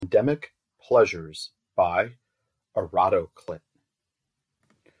Pandemic Pleasures by Erotic.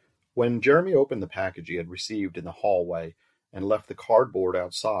 When Jeremy opened the package he had received in the hallway and left the cardboard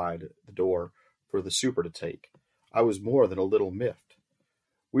outside the door for the super to take, I was more than a little miffed.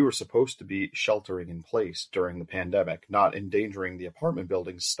 We were supposed to be sheltering in place during the pandemic, not endangering the apartment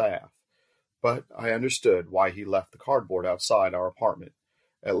building's staff. But I understood why he left the cardboard outside our apartment.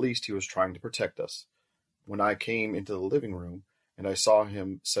 At least he was trying to protect us. When I came into the living room and I saw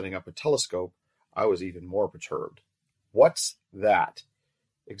him setting up a telescope, I was even more perturbed. What's that?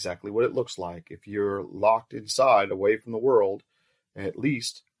 Exactly what it looks like if you're locked inside away from the world. At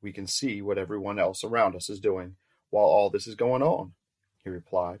least we can see what everyone else around us is doing while all this is going on, he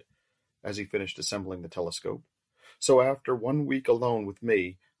replied, as he finished assembling the telescope. So after 1 week alone with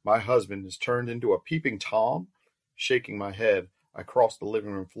me, my husband has turned into a peeping Tom? Shaking my head, I crossed the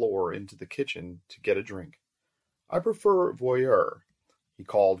living room floor into the kitchen to get a drink. I prefer voyeur, he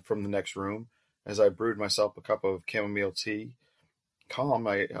called from the next room, as I brewed myself a cup of chamomile tea. Calm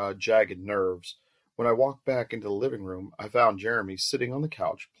my jagged nerves. When I walked back into the living room, I found Jeremy sitting on the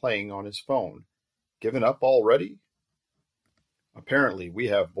couch playing on his phone. Given up already? Apparently, we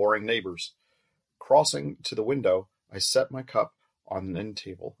have boring neighbors. Crossing to the window, I set my cup on an end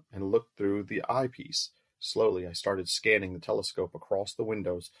table and looked through the eyepiece. Slowly, I started scanning the telescope across the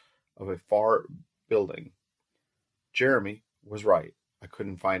windows of a far building. Jeremy was right. I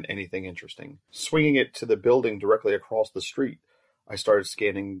couldn't find anything interesting. Swinging it to the building directly across the street, I started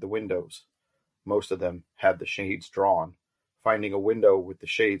scanning the windows. Most of them had the shades drawn. Finding a window with the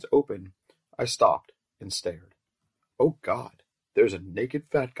shades open, I stopped and stared. Oh God, there's a naked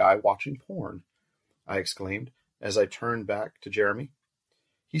fat guy watching porn, I exclaimed as I turned back to Jeremy.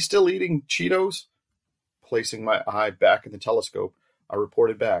 He's still eating Cheetos? Placing my eye back in the telescope, I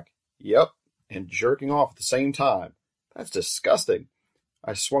reported back, Yep, and jerking off at the same time. That's disgusting.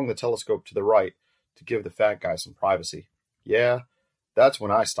 I swung the telescope to the right to give the fat guy some privacy. Yeah, that's when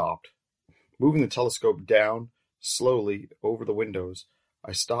I stopped. Moving the telescope down slowly over the windows,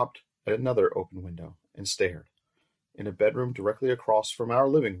 I stopped at another open window and stared. In a bedroom directly across from our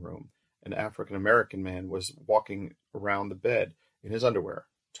living room, an African-American man was walking around the bed in his underwear,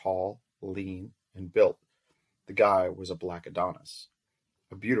 tall, lean, and built. The guy was a black Adonis.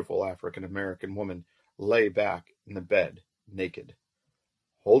 A beautiful African-American woman lay back in the bed, naked.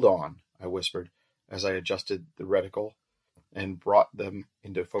 Hold on, I whispered as I adjusted the reticle and brought them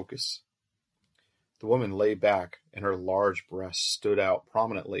into focus. The woman lay back, and her large breasts stood out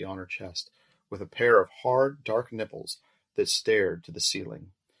prominently on her chest, with a pair of hard, dark nipples that stared to the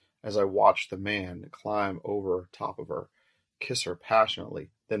ceiling. As I watched the man climb over top of her, kiss her passionately,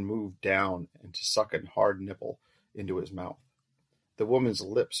 then move down and to suck a hard nipple into his mouth. The woman's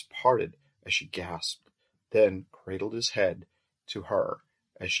lips parted as she gasped, then cradled his head to her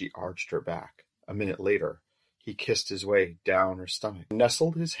as she arched her back. A minute later, he kissed his way down her stomach,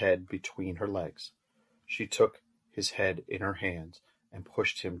 nestled his head between her legs. She took his head in her hands and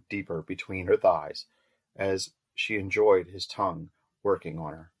pushed him deeper between her thighs as she enjoyed his tongue working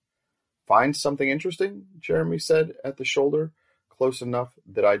on her. Find something interesting? Jeremy said at the shoulder, close enough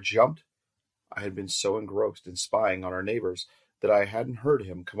that I jumped. I had been so engrossed in spying on our neighbors that I hadn't heard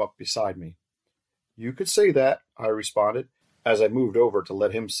him come up beside me. You could say that, I responded, as I moved over to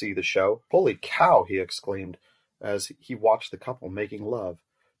let him see the show. Holy cow, he exclaimed, as he watched the couple making love.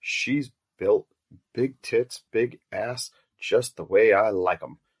 She's built, big tits, big ass, just the way I like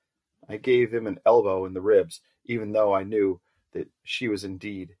 'em. I gave him an elbow in the ribs, even though I knew that she was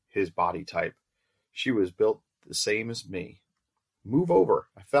indeed his body type. She was built the same as me. Move over,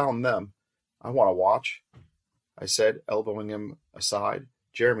 I found them. I want to watch, I said, elbowing him aside.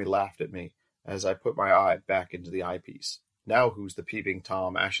 Jeremy laughed at me as I put my eye back into the eyepiece. Now who's the peeping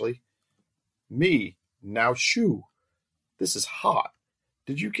Tom, Ashley? Me. Now shoo. This is hot.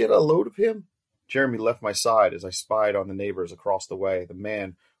 Did you get a load of him? Jeremy left my side as I spied on the neighbors across the way. The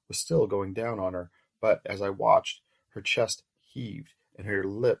man was still going down on her, but as I watched, her chest heaved and her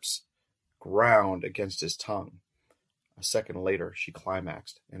lips ground against his tongue. A second later, she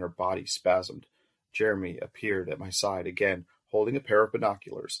climaxed, and her body spasmed. Jeremy appeared at my side again, holding a pair of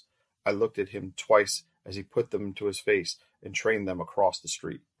binoculars. I looked at him twice as he put them to his face and trained them across the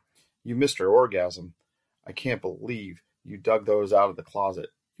street. You missed her orgasm. I can't believe you dug those out of the closet.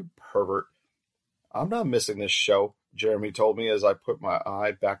 You pervert. I'm not missing this show, Jeremy told me as I put my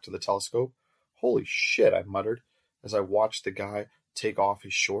eye back to the telescope. Holy shit, I muttered as I watched the guy take off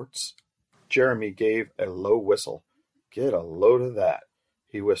his shorts. Jeremy gave a low whistle. Get a load of that,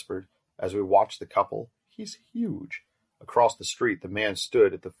 he whispered as we watched the couple. He's huge. Across the street, the man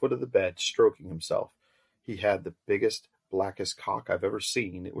stood at the foot of the bed, stroking himself. He had the biggest blackest cock I've ever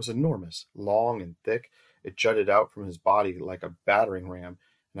seen. It was enormous, long and thick. It jutted out from his body like a battering ram,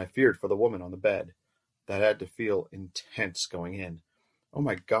 and I feared for the woman on the bed. That had to feel intense going in. "Oh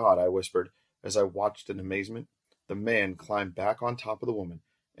my God," I whispered as I watched in amazement. The man climbed back on top of the woman,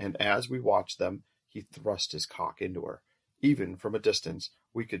 and as we watched them, he thrust his cock into her. Even from a distance,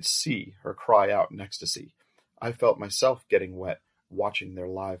 we could see her cry out in ecstasy. I felt myself getting wet, watching their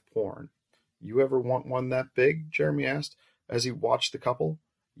live porn. "You ever want one that big?" Jeremy asked as he watched the couple.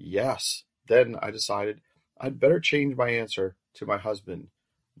 "Yes." Then I decided I'd better change my answer to my husband.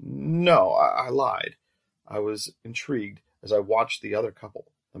 "No," I lied. I was intrigued as I watched the other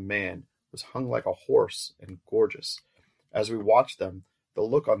couple. The man was hung like a horse and gorgeous. As we watched them, the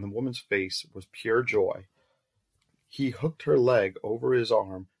look on the woman's face was pure joy. He hooked her leg over his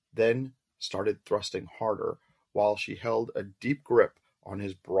arm, then started thrusting harder, while she held a deep grip on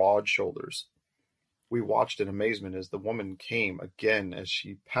his broad shoulders. We watched in amazement as the woman came again as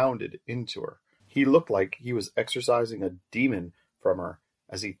she pounded into her. He looked like he was exorcising a demon from her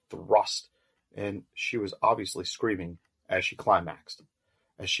as he thrust, and she was obviously screaming as she climaxed.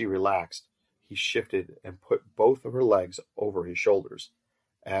 As she relaxed, he shifted and put both of her legs over his shoulders.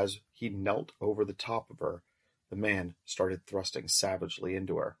 As he knelt over the top of her, the man started thrusting savagely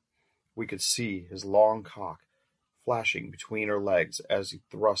into her. We could see his long cock flashing between her legs as he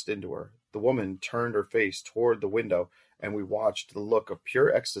thrust into her. The woman turned her face toward the window, and we watched the look of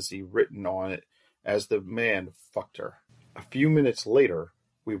pure ecstasy written on it as the man fucked her. A few minutes later,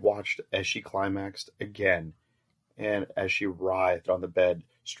 we watched as she climaxed again, and as she writhed on the bed,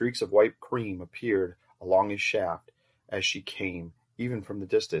 streaks of white cream appeared along his shaft as she came. Even from the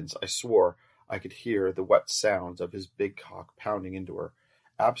distance, I swore I could hear the wet sounds of his big cock pounding into her.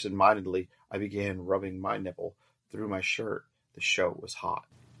 Absent-mindedly, I began rubbing my nipple through my shirt. The show was hot.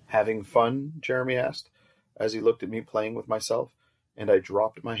 "Having fun?" Jeremy asked, as he looked at me playing with myself, and I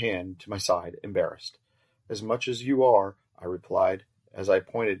dropped my hand to my side, embarrassed. "As much as you are," I replied, as I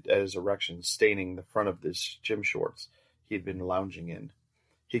pointed at his erection staining the front of his gym shorts he had been lounging in.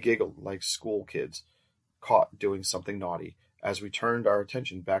 He giggled like school kids caught doing something naughty, as we turned our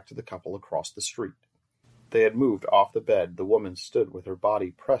attention back to the couple across the street. They had moved off the bed. The woman stood with her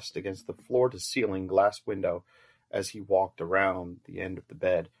body pressed against the floor-to-ceiling glass window. As he walked around the end of the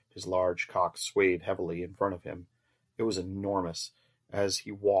bed, his large cock swayed heavily in front of him. It was enormous. As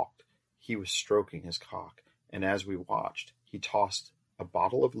he walked, he was stroking his cock, and as we watched, he tossed a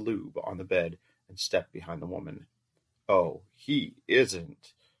bottle of lube on the bed and stepped behind the woman. "Oh, he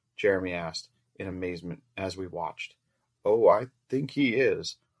isn't?" Jeremy asked in amazement as we watched. "Oh, I think he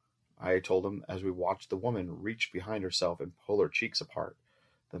is," I told him as we watched the woman reach behind herself and pull her cheeks apart.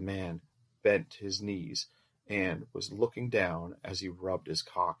 The man bent his knees and was looking down as he rubbed his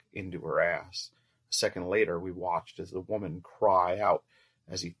cock into her ass. A second later, we watched as the woman cried out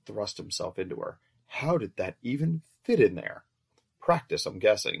as he thrust himself into her. "How did that even fit in there?" "Practice, I'm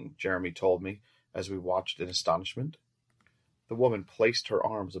guessing," Jeremy told me as we watched in astonishment. The woman placed her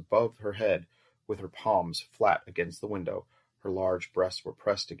arms above her head with her palms flat against the window. Her large breasts were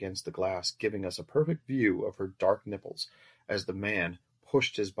pressed against the glass, giving us a perfect view of her dark nipples as the man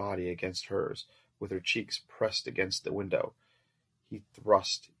pushed his body against hers, with her cheeks pressed against the window. He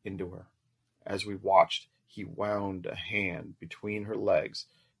thrust into her. As we watched, he wound a hand between her legs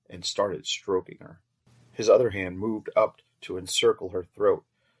and started stroking her. His other hand moved up to encircle her throat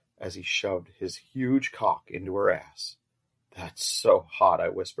as he shoved his huge cock into her ass. "That's so hot," I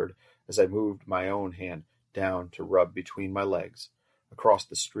whispered as I moved my own hand down to rub between my legs. Across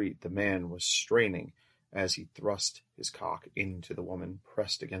the street, the man was straining as he thrust his cock into the woman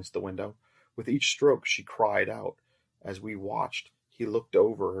pressed against the window. With each stroke, she cried out. As we watched, he looked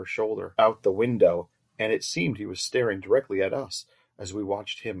over her shoulder out the window, and it seemed he was staring directly at us as we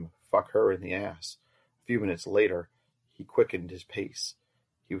watched him fuck her in the ass. A few minutes later, he quickened his pace.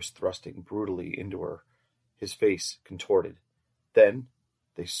 He was thrusting brutally into her, his face contorted. Then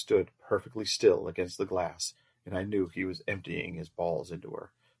they stood perfectly still against the glass, and I knew he was emptying his balls into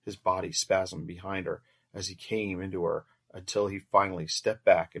her. His body spasmed behind her as he came into her until he finally stepped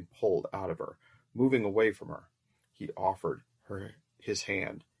back and pulled out of her. Moving away from her, he offered her his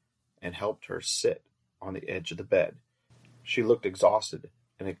hand and helped her sit on the edge of the bed. She looked exhausted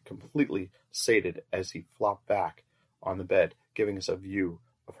and completely sated as he flopped back on the bed, giving us a view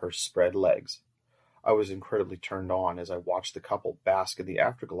of her spread legs. I was incredibly turned on as I watched the couple bask in the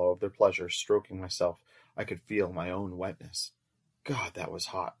afterglow of their pleasure. Stroking myself, I could feel my own wetness. "God, that was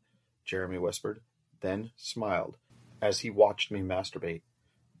hot," Jeremy whispered, then smiled as he watched me masturbate.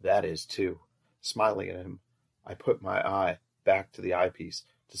 "That is, too." Smiling at him, I put my eye back to the eyepiece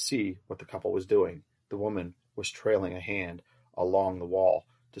to see what the couple was doing. The woman was trailing a hand along the wall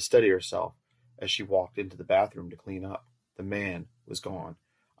to steady herself as she walked into the bathroom to clean up. The man was gone.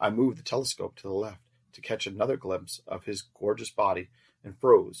 I moved the telescope to the left to catch another glimpse of his gorgeous body and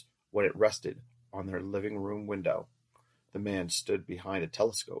froze when it rested on their living room window. The man stood behind a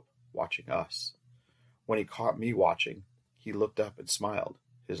telescope, watching us. When he caught me watching, he looked up and smiled.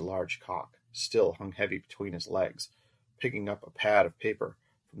 His large cock still hung heavy between his legs. Picking up a pad of paper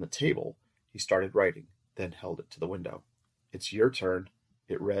from the table, he started writing, then held it to the window. "It's your turn,"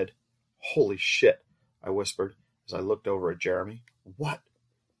 it read. "Holy shit," I whispered as I looked over at Jeremy. "What?"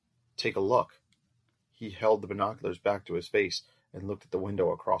 "Take a look." He held the binoculars back to his face and looked at the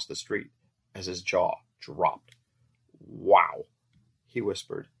window across the street as his jaw dropped. "Wow," he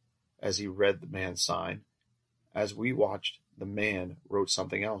whispered as he read the man's sign. As we watched, the man wrote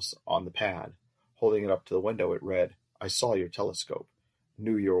something else on the pad. Holding it up to the window, it read, "I saw your telescope.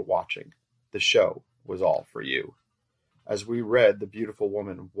 Knew you were watching. The show was all for you." As we read, the beautiful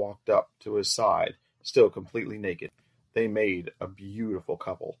woman walked up to his side, still completely naked. They made a beautiful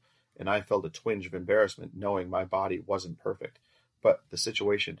couple, and I felt a twinge of embarrassment knowing my body wasn't perfect, but the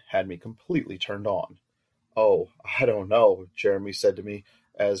situation had me completely turned on. "Oh, I don't know," Jeremy said to me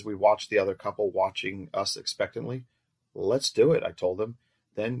as we watched the other couple watching us expectantly. "Let's do it," I told him,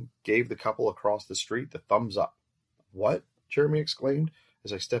 then gave the couple across the street the thumbs up. "What?" Jeremy exclaimed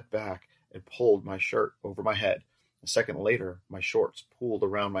as I stepped back and pulled my shirt over my head. A second later, my shorts pulled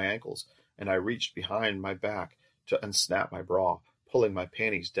around my ankles, and I reached behind my back to unsnap my bra, pulling my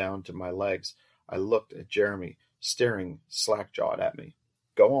panties down to my legs. I looked at Jeremy, staring slack-jawed at me.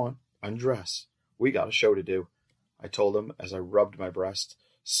 "Go on, undress. We got a show to do," I told him as I rubbed my breast,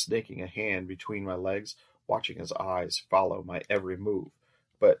 snaking a hand between my legs, watching his eyes follow my every move.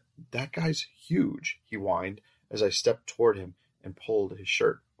 "But that guy's huge," he whined as I stepped toward him and pulled his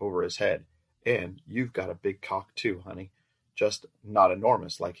shirt over his head. "And you've got a big cock too, honey. Just not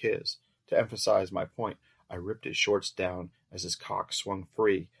enormous like his." To emphasize my point, I ripped his shorts down as his cock swung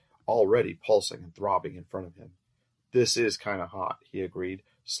free, already pulsing and throbbing in front of him. "This is kind of hot," he agreed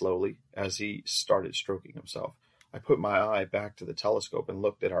slowly as he started stroking himself. I put my eye back to the telescope and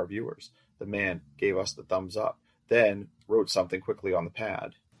looked at our viewers. The man gave us the thumbs up, then wrote something quickly on the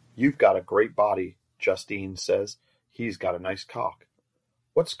pad. "You've got a great body," Justine says. "He's got a nice cock."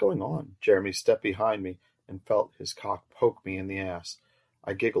 "What's going on?" Jeremy stepped behind me and felt his cock poke me in the ass.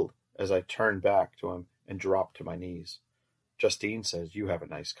 I giggled as I turned back to him and dropped to my knees. "Justine says you have a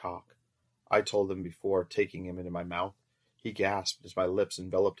nice cock," I told him before taking him into my mouth. He gasped as my lips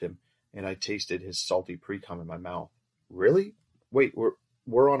enveloped him, and I tasted his salty pre-cum in my mouth. "Really? Wait,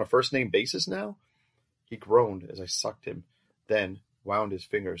 we're on a first-name basis now?" He groaned as I sucked him, then wound his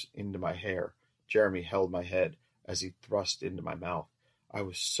fingers into my hair. Jeremy held my head as he thrust into my mouth. I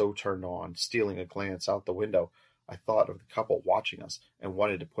was so turned on, stealing a glance out the window. I thought of the couple watching us and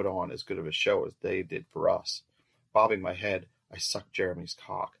wanted to put on as good of a show as they did for us. Bobbing my head, I sucked Jeremy's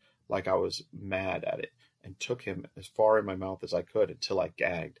cock like I was mad at it and took him as far in my mouth as I could until I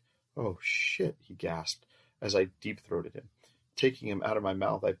gagged. "Oh, shit," he gasped as I deep-throated him. Taking him out of my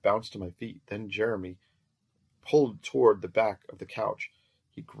mouth, I bounced to my feet. Then Jeremy pulled toward the back of the couch.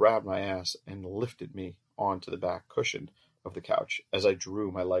 He grabbed my ass and lifted me onto the back cushion of the couch as I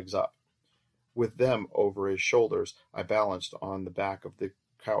drew my legs up. With them over his shoulders, I balanced on the back of the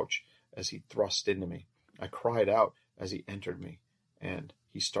couch as he thrust into me. I cried out as he entered me, and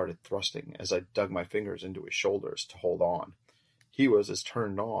he started thrusting as I dug my fingers into his shoulders to hold on. He was as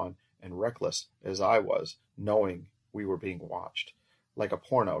turned on and reckless as I was, knowing we were being watched. Like a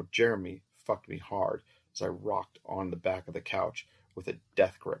porno, Jeremy fucked me hard as I rocked on the back of the couch with a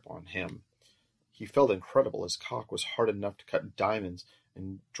death grip on him. He felt incredible. His cock was hard enough to cut diamonds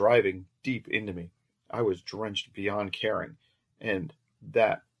and driving deep into me. I was drenched beyond caring, and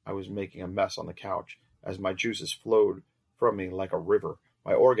that I was making a mess on the couch as my juices flowed from me like a river.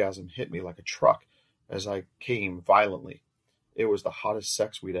 My orgasm hit me like a truck as I came violently. It was the hottest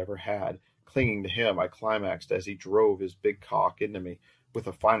sex we'd ever had. Clinging to him, I climaxed as he drove his big cock into me. With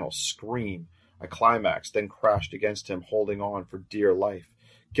a final scream, I climaxed, then crashed against him, holding on for dear life.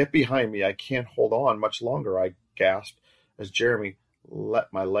 "Get behind me, I can't hold on much longer," I gasped as Jeremy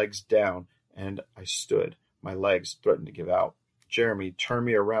let my legs down and I stood. My legs threatened to give out. Jeremy turned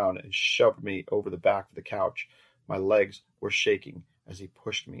me around and shoved me over the back of the couch. My legs were shaking as he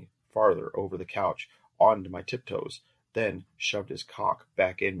pushed me farther over the couch onto my tiptoes, then shoved his cock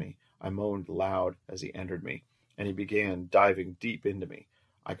back in me. I moaned loud as he entered me, and he began diving deep into me.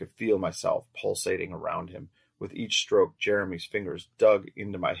 I could feel myself pulsating around him. With each stroke, Jeremy's fingers dug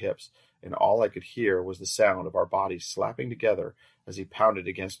into my hips, and all I could hear was the sound of our bodies slapping together as he pounded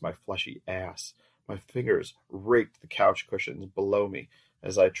against my fleshy ass. My fingers raked the couch cushions below me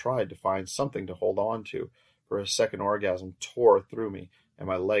as I tried to find something to hold on to, for a second orgasm tore through me, and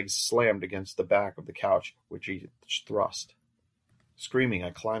my legs slammed against the back of the couch with each thrust. Screaming, I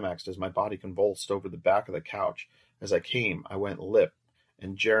climaxed as my body convulsed over the back of the couch. As I came, I went limp,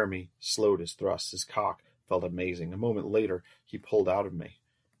 and Jeremy slowed his thrusts. His cock felt amazing. A moment later, he pulled out of me.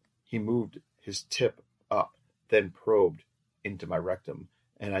 He moved his tip up, then probed into my rectum,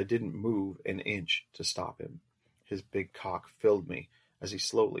 and I didn't move an inch to stop him. His big cock filled me as he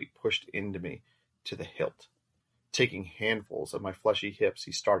slowly pushed into me to the hilt. Taking handfuls of my fleshy hips,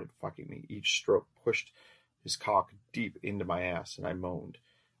 he started fucking me. Each stroke pushed his cock deep into my ass, and I moaned.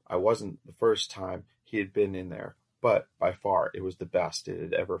 I wasn't the first time he had been in there, but by far it was the best it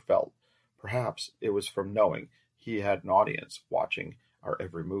had ever felt. Perhaps it was from knowing he had an audience watching our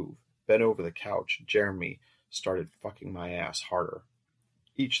every move. Bent over the couch, Jeremy started fucking my ass harder.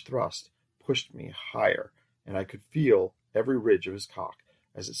 Each thrust pushed me higher, and I could feel every ridge of his cock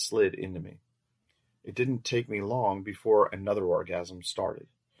as it slid into me. It didn't take me long before another orgasm started.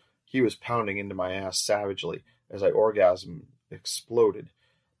 He was pounding into my ass savagely as I orgasm exploded.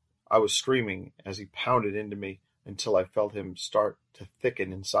 I was screaming as he pounded into me until I felt him start to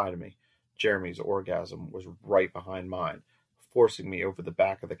thicken inside of me. Jeremy's orgasm was right behind mine. Forcing me over the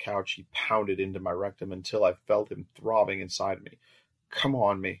back of the couch, he pounded into my rectum until I felt him throbbing inside of me. "Come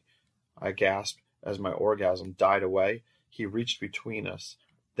on me," I gasped as my orgasm died away. He reached between us.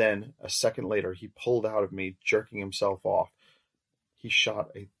 Then, a second later, he pulled out of me, jerking himself off. He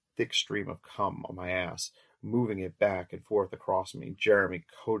shot a thick stream of cum on my ass, moving it back and forth across me. Jeremy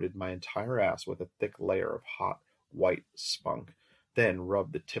coated my entire ass with a thick layer of hot, white spunk, then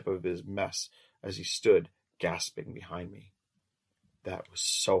rubbed the tip of his mess as he stood, gasping behind me. "That was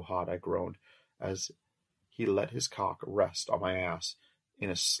so hot," I groaned, as he let his cock rest on my ass in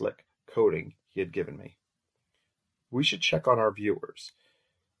a slick coating he had given me. We should check on our viewers.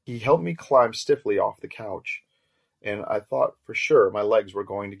 He helped me climb stiffly off the couch, and I thought for sure my legs were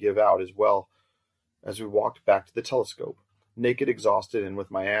going to give out as well as we walked back to the telescope. Naked, exhausted, and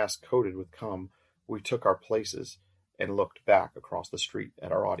with my ass coated with cum, we took our places and looked back across the street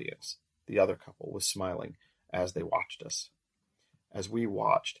at our audience. The other couple was smiling as they watched us. As we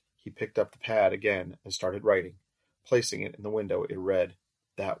watched, he picked up the pad again and started writing. Placing it in the window, it read,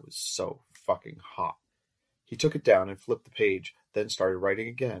 "That was so fucking hot." He took it down and flipped the page, then started writing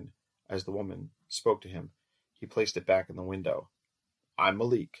again. As the woman spoke to him, he placed it back in the window. "I'm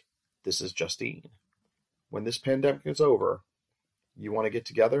Malik. This is Justine. When this pandemic is over, you want to get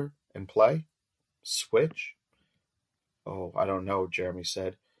together and play? Switch?" "Oh, I don't know," Jeremy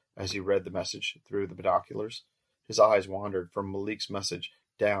said, as he read the message through the binoculars. His eyes wandered from Malik's message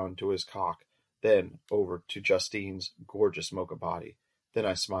down to his cock, then over to Justine's gorgeous mocha body. Then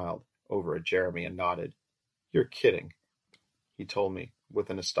I smiled over at Jeremy and nodded. "You're kidding," he told me with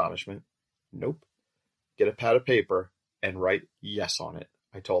an astonishment. "Nope. Get a pad of paper and write yes on it,"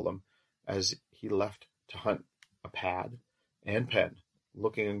 I told him, as he left to hunt a pad and pen.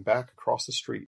 Looking back across the street,